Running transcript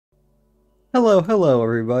Hello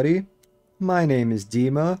everybody. My name is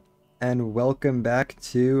Dima, and welcome back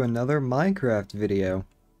to another Minecraft video.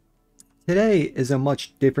 Today is a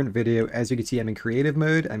much different video. As you can see, I'm in creative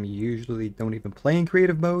mode. I usually don't even play in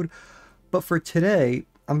creative mode, but for today,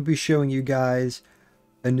 I'm going to be showing you guys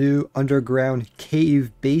a new underground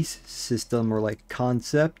cave base system, or like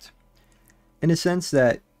concept, in a sense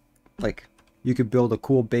that like you could build a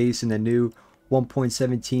cool base in the new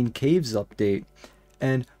 1.17 caves update.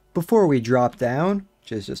 And before we drop down,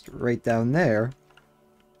 which is just right down there,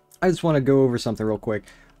 I just want to go over something real quick.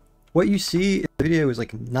 What you see in the video is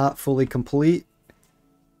like not fully complete,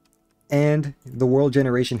 and the world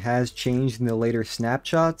generation has changed in the later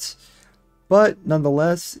snapshots. But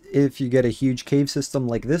nonetheless, if you get a huge cave system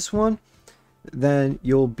like this one, then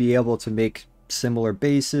you'll be able to make similar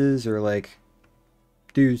bases or like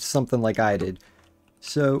do something like I did.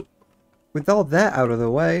 So with all that out of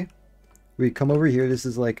the way, we come over here. This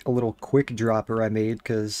is like a little quick dropper I made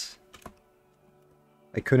because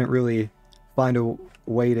I couldn't really find a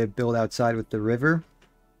way to build outside with the river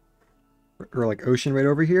or like ocean right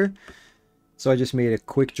over here. So I just made a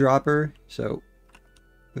quick dropper. So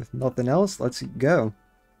with nothing else, let's go.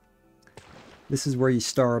 This is where you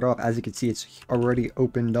start off. As you can see, it's already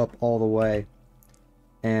opened up all the way.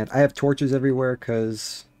 And I have torches everywhere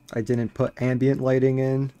because I didn't put ambient lighting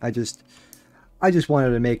in. I just wanted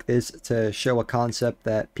to make this to show a concept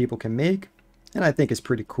that people can make, and I think it's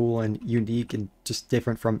pretty cool and unique and just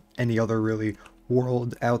different from any other really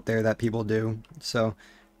world out there that people do. So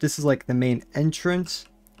this is like the main entrance,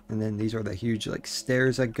 and then these are the huge like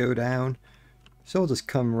stairs that go down. So I'll just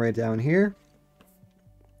come right down here.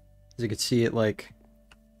 As you can see, it like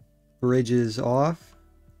bridges off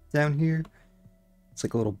down here. It's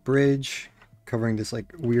like a little bridge covering this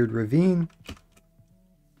like weird ravine.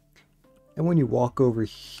 And when you walk over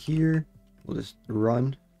here, we'll just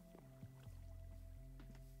run.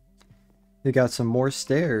 You got some more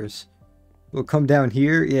stairs. We'll come down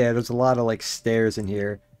here. Yeah, there's a lot of like stairs in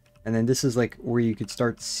here. And then this is like where you could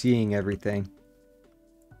start seeing everything.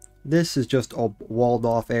 This is just a walled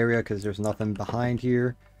off area because there's nothing behind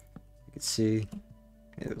here. You can see,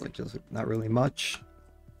 like just not really much.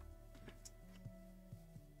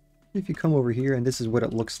 If you come over here, and this is what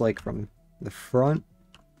it looks like from the front.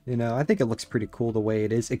 You know, I think it looks pretty cool the way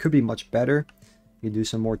it is. It could be much better. You do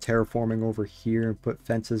some more terraforming over here and put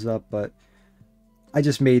fences up, but I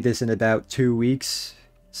just made this in about 2 weeks,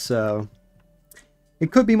 so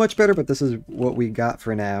it could be much better, but this is what we got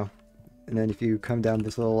for now. And then if you come down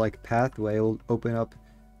this little like pathway, it'll open up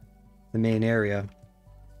the main area.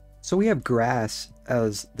 So we have grass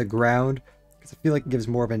as the ground because I feel like it gives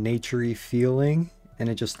more of a naturey feeling, and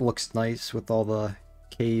it just looks nice with all the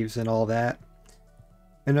caves and all that.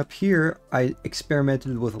 And up here, I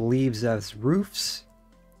experimented with leaves as roofs,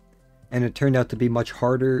 and it turned out to be much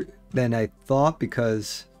harder than I thought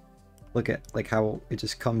because look at like how it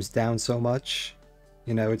just comes down so much.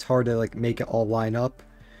 You know, it's hard to like make it all line up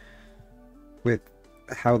with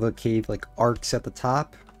how the cave like arcs at the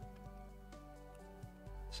top.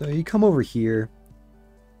 So you come over here.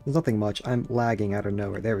 There's nothing much. I'm lagging out of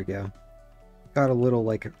nowhere. There we go. Got a little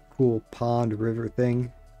like cool pond river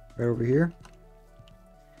thing right over here.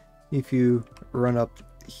 If you run up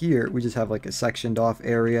here, we just have like a sectioned off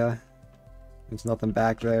area. There's nothing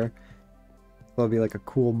back there. There'll be like a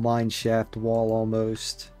cool mine shaft wall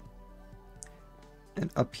almost. And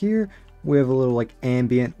up here, we have a little like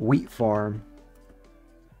ambient wheat farm.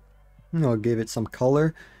 And I'll give it some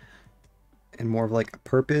color and more of like a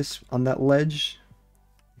purpose on that ledge.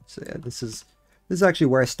 So yeah, this is actually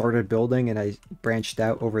where I started building, and I branched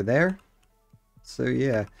out over there. So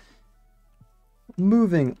yeah.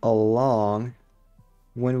 Moving along,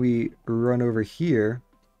 when we run over here,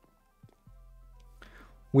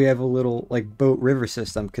 we have a little like boat river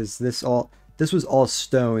system because this was all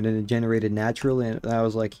stone and it generated naturally, and I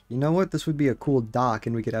was like, you know what, this would be a cool dock,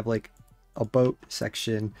 and we could have like a boat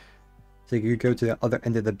section so you could go to the other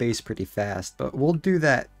end of the base pretty fast. But we'll do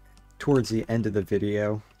that towards the end of the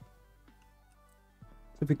video.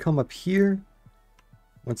 So if we come up here,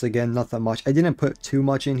 once again, nothing much. I didn't put too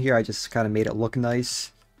much in here. I just kind of made it look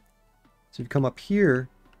nice. So if you come up here,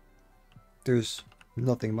 there's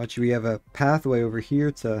nothing much. We have a pathway over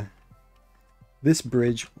here to this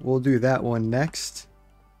bridge. We'll do that one next.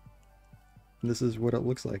 And this is what it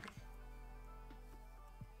looks like.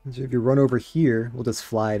 So if you run over here, we'll just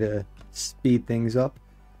fly to speed things up.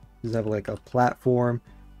 Just have like a platform.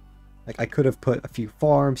 Like I could have put a few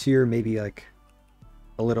farms here, maybe like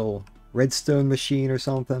a little redstone machine or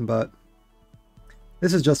something, but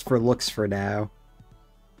this is just for looks for now.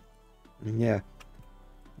 And yeah,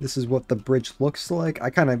 this is what the bridge looks like. I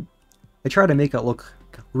kind of I try to make it look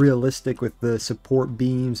realistic with the support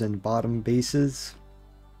beams and bottom bases.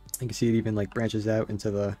 You can see it even like branches out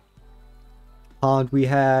into the pond we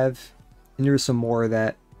have. And there's some more of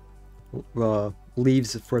that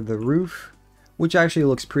leaves for the roof, which actually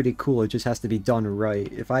looks pretty cool. It just has to be done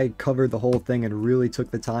right. If I covered the whole thing and really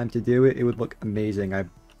took the time to do it, it would look amazing, I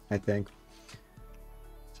think.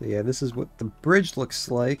 So yeah, this is what the bridge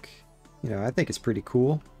looks like. You know, I think it's pretty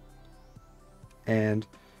cool. And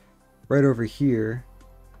right over here,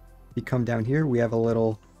 you come down here, we have a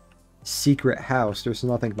little secret house. There's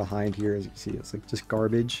nothing behind here, as you can see. It's like just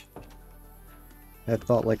garbage. I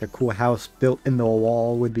thought like a cool house built in the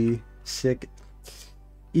wall would be sick.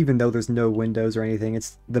 Even though there's no windows or anything,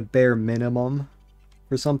 it's the bare minimum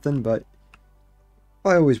for something. But if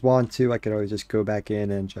I always want to, I could always just go back in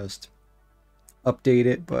and just update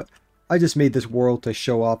it. But I just made this world to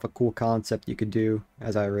show off a cool concept you could do,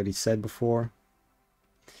 as I already said before.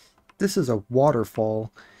 This is a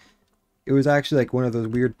waterfall. It was actually like one of those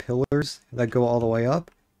weird pillars that go all the way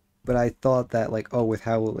up. But I thought that like, oh, with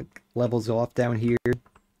how it like levels off down here,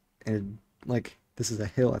 and like this is a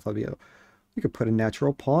hill, I thought we could put a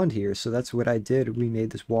natural pond here. So that's what I did. We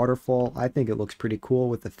made this waterfall. I think it looks pretty cool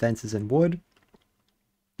with the fences and wood.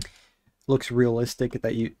 Looks realistic.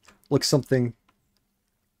 Looks something.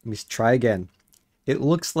 Let me try again. It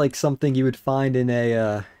looks like something you would find in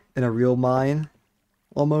a real mine,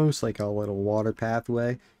 almost like a little water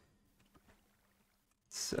pathway.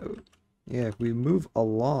 So yeah, if we move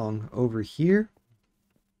along over here,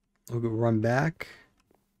 we'll go run back.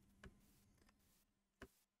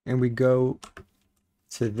 And we go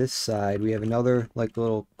to this side. We have another like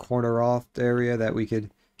little corner off area that we could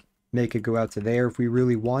make it go out to there if we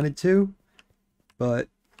really wanted to. But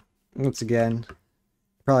once again,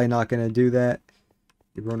 probably not going to do that.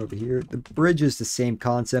 You run over here. The bridge is the same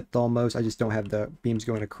concept almost. I just don't have the beams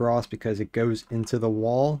going across because it goes into the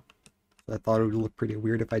wall. I thought it would look pretty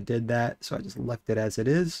weird if I did that, so I just left it as it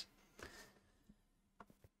is.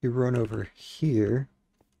 You run over here.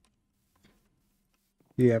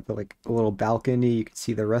 You have like a little balcony. You can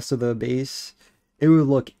see the rest of the base. It would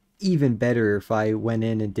look even better if I went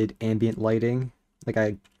in and did ambient lighting. Like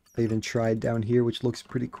I even tried down here, which looks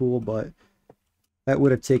pretty cool, but that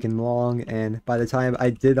would have taken long, and by the time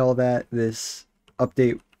I did all that, this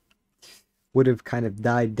update would have kind of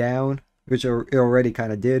died down, which it already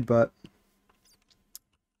kind of did, but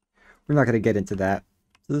we're not going to get into that.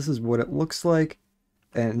 So this is what it looks like,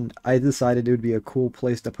 and I decided it would be a cool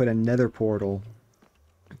place to put a nether portal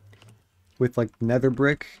with like nether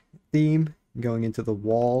brick theme going into the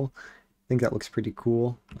wall. I think that looks pretty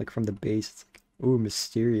cool, like from the base. It's like, ooh,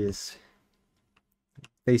 mysterious.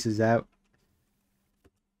 Faces out.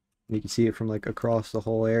 You can see it from like across the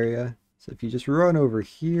whole area. So if you just run over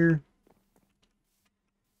here,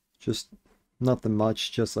 just nothing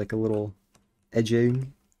much, just like a little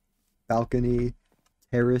edging, balcony,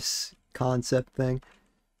 terrace concept thing.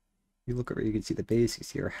 You look over, you can see the base, you can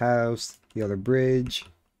see our house, the other bridge.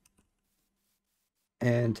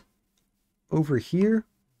 And over here,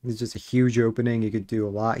 there's just a huge opening. You could do a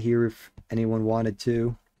lot here if anyone wanted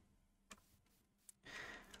to,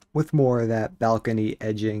 with more of that balcony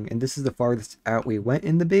edging. And this is the farthest out we went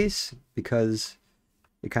in the base because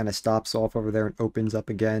it kind of stops off over there and opens up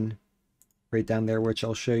again right down there, which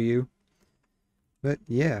I'll show you. But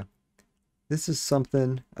yeah, this is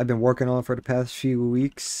something I've been working on for the past few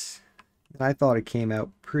weeks, and I thought it came out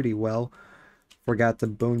pretty well. Forgot to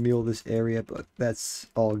bone meal this area, but that's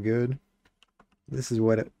all good. This is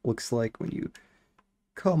what it looks like when you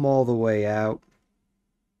come all the way out.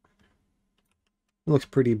 It looks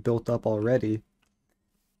pretty built up already.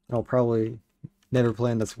 I'll probably never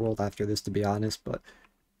play in this world after this, to be honest, but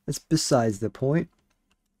that's besides the point.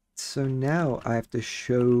 So now I have to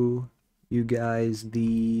show you guys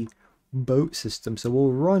the boat system. So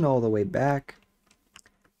we'll run all the way back.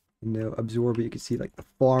 You know, absorb it. You can see like the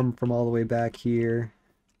farm from all the way back here,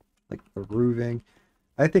 like the roofing.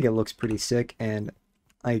 I think it looks pretty sick, and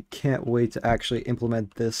I can't wait to actually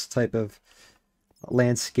implement this type of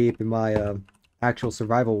landscape in my actual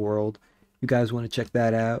survival world. You guys want to check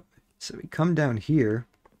that out? So we come down here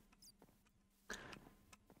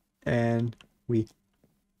and we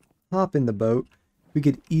hop in the boat. We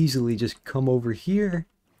could easily just come over here,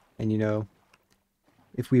 and you know,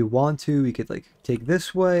 if we want to, we could like take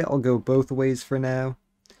this way. I'll go both ways for now.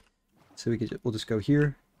 So we'll just go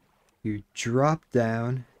here. You drop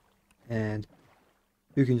down, and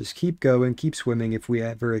you can just keep going, keep swimming if we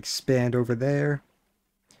ever expand over there.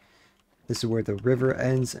 This is where the river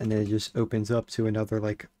ends, and then it just opens up to another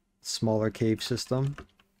like smaller cave system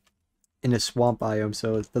in a swamp biome,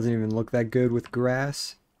 so it doesn't even look that good with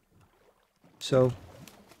grass. So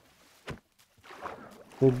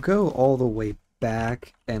we'll go all the way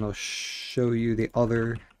back and I'll show you the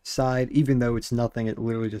other side. Even though it's nothing, it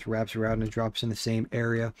literally just wraps around and drops in the same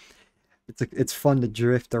area. It's fun to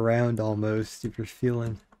drift around almost. If you're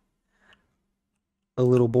feeling a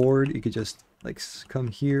little bored, you could just like come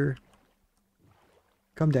here,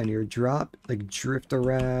 come down here, drop, like drift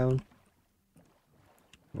around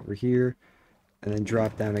over here, and then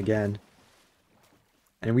drop down again.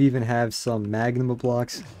 And we even have some magma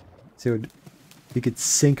blocks, so you could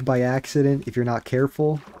sink by accident if you're not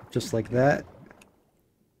careful, just like that.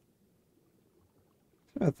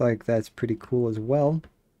 So I think that's pretty cool as well.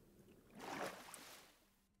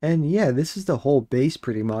 And yeah, this is the whole base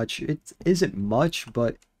pretty much. It isn't much,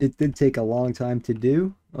 but it did take a long time to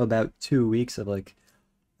do. About 2 weeks of like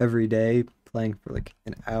every day, playing for like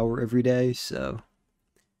an hour every day. So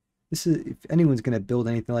this is, if anyone's going to build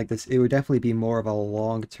anything like this, it would definitely be more of a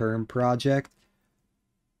long-term project.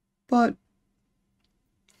 But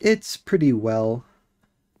it's pretty well.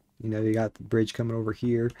 You know, you got the bridge coming over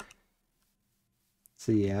here.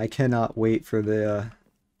 So yeah, I cannot wait for the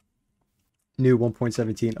new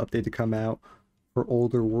 1.17 update to come out for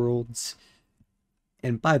older worlds.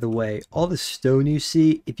 And by the way, all the stone you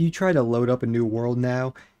see, if you try to load up a new world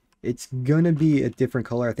now, it's gonna be a different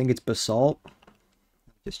color. I think it's basalt.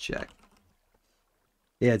 Just check.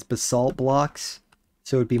 Yeah, it's basalt blocks,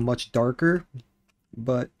 so it'd be much darker,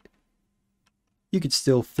 but you could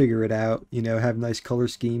still figure it out, you know, have nice color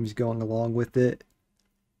schemes going along with it.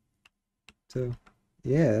 So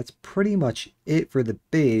yeah, that's pretty much it for the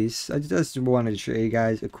base. I just wanted to show you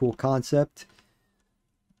guys a cool concept.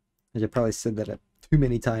 I probably said that too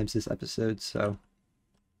many times this episode, so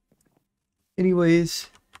anyways,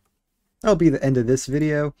 that'll be the end of this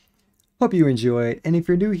video. Hope you enjoyed, and if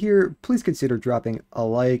you're new here, please consider dropping a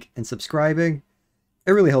like and subscribing.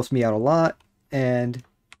 It really helps me out a lot, and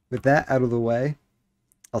with that out of the way,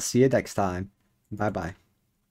 I'll see you next time. Bye bye.